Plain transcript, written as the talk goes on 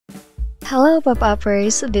Hello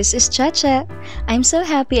Pop-Uppers, this is Chacha. I'm so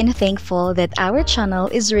happy and thankful that our channel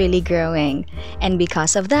is really growing. And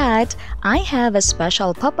because of that, I have a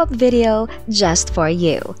special pop-up video just for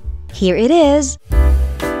you. Here it is!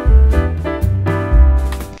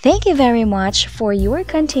 Thank you very much for your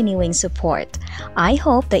continuing support. I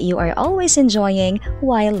hope that you are always enjoying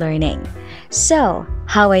while learning. So,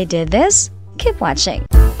 how I did this? Keep watching.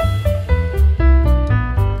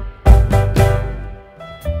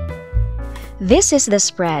 This is the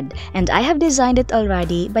spread, and I have designed it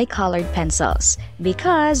already by colored pencils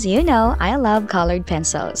because, you know, I love colored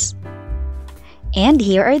pencils. And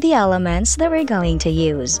here are the elements that we're going to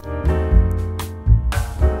use.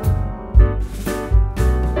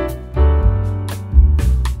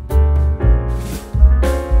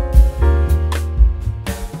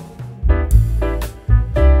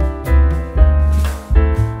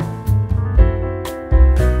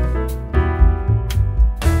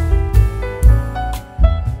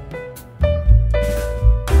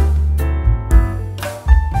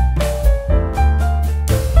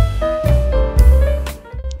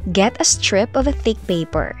 Get a strip of a thick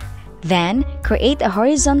paper. Then, create a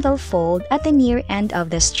horizontal fold at the near end of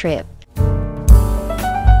the strip.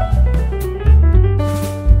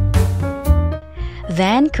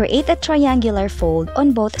 Then, create a triangular fold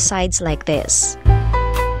on both sides like this.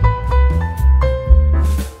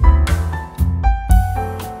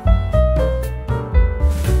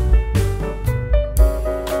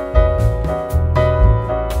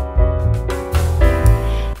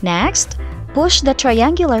 Next, push the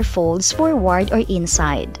triangular folds forward or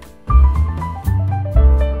inside.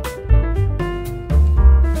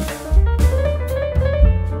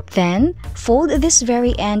 Then, fold this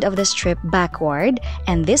very end of the strip backward,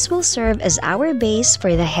 and this will serve as our base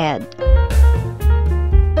for the head.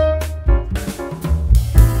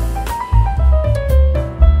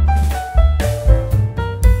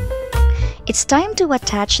 It's time to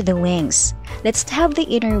attach the wings. Let's have the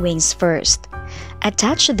inner wings first.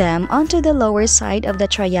 Attach them onto the lower side of the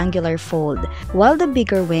triangular fold, while the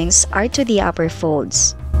bigger wings are to the upper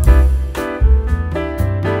folds.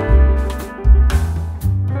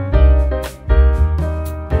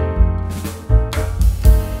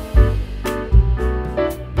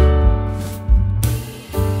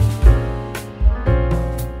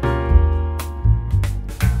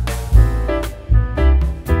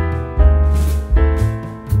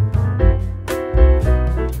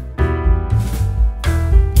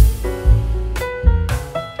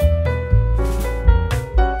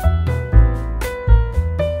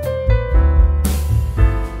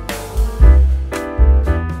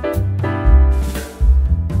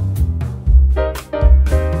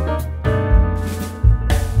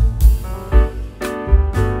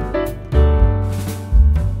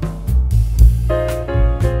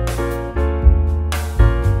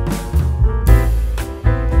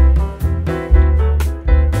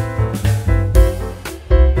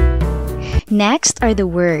 Next are the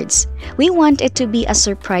words. We want it to be a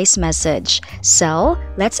surprise message, so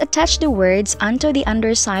let's attach the words onto the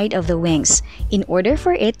underside of the wings in order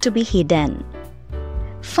for it to be hidden.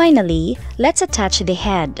 Finally, let's attach the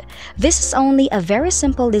head. This is only a very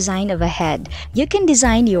simple design of a head. You can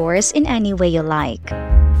design yours in any way you like.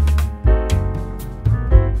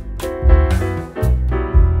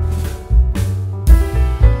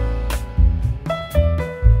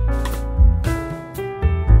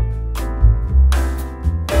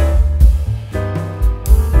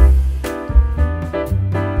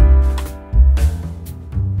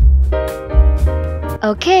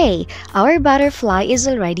 Okay, our butterfly is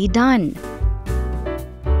already done.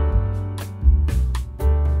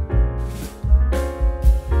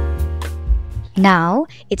 Now,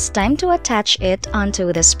 it's time to attach it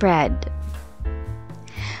onto the spread.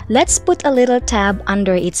 Let's put a little tab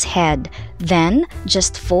under its head. Then,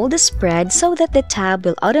 just fold the spread so that the tab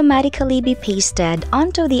will automatically be pasted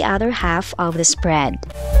onto the other half of the spread.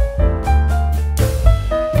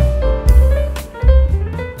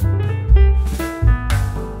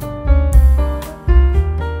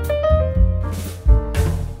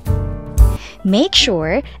 Make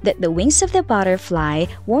sure that the wings of the butterfly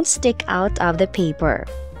won't stick out of the paper.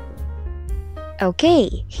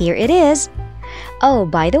 Okay, here it is. Oh,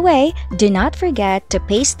 by the way, do not forget to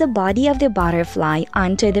paste the body of the butterfly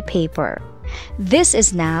onto the paper. This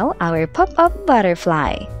is now our pop-up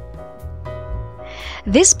butterfly.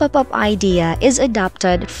 This pop-up idea is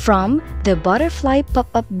adopted from the Butterfly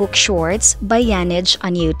Pop-Up Book Shorts by Yanij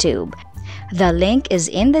on YouTube. The link is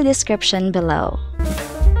in the description below.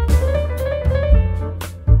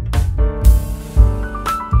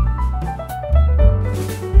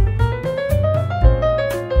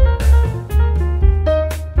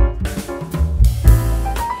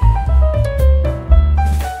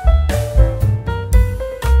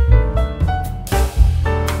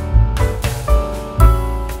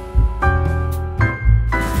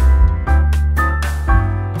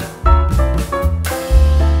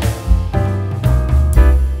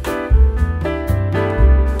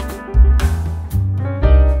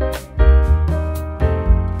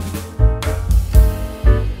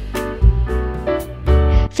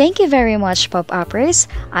 Thank you very much, Pop-Uppers.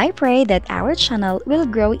 I pray that our channel will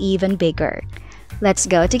grow even bigger. Let's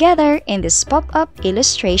go together in this pop-up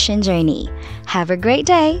illustration journey. Have a great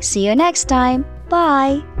day. See you next time.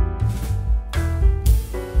 Bye!